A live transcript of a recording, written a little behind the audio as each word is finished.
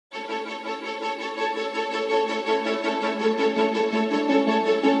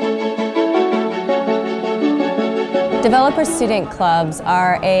Developer student clubs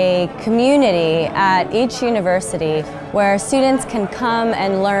are a community at each university where students can come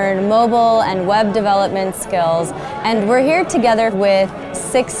and learn mobile and web development skills. And we're here together with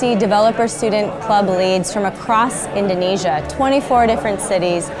 60 developer student club leads from across Indonesia, 24 different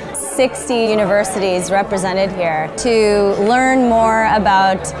cities, 60 universities represented here to learn more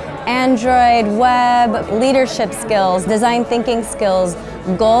about Android, web, leadership skills, design thinking skills,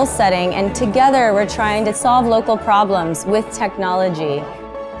 goal setting, and together we're trying to solve local problems with technology.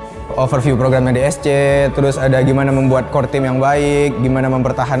 Overview programnya GDSC, terus ada gimana membuat core team yang baik, gimana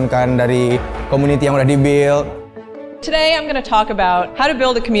mempertahankan dari community yang udah di-build. Today I'm going to talk about how to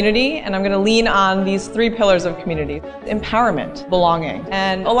build a community, and I'm going to lean on these three pillars of community: empowerment, belonging,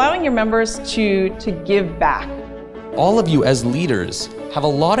 and allowing your members to give back. All of you as leaders have a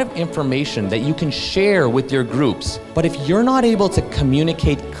lot of information that you can share with your groups, but if you're not able to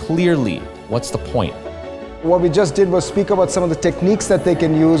communicate clearly, what's the point? What we just did was speak about some of the techniques that they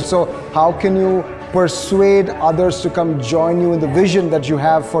can use. So how can you persuade others to come join you in the vision that you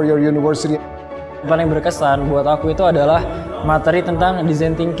have for your university? Paling berkesan buat aku itu adalah materi tentang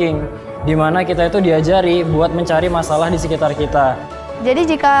design thinking, di mana kita itu diajari buat mencari masalah di sekitar kita.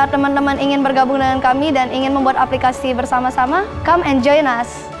 Jadi jika teman-teman ingin bergabung dengan kami dan ingin membuat aplikasi bersama-sama, come and join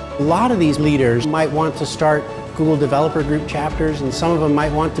us. A lot of these leaders might want to start Google Developer Group chapters, and some of them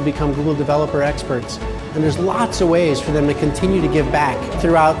might want to become Google Developer experts. And there's lots of ways for them to continue to give back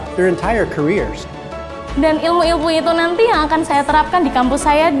throughout their entire careers. Dan ilmu-ilmu itu nanti yang akan saya terapkan di kampus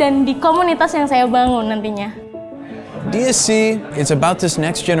saya dan di komunitas yang saya bangun nantinya. GDSC is about this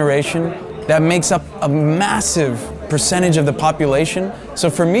next generation that makes up a massive percentage of the population. So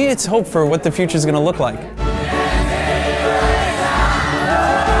for me, it's hope for what the future is going to look like.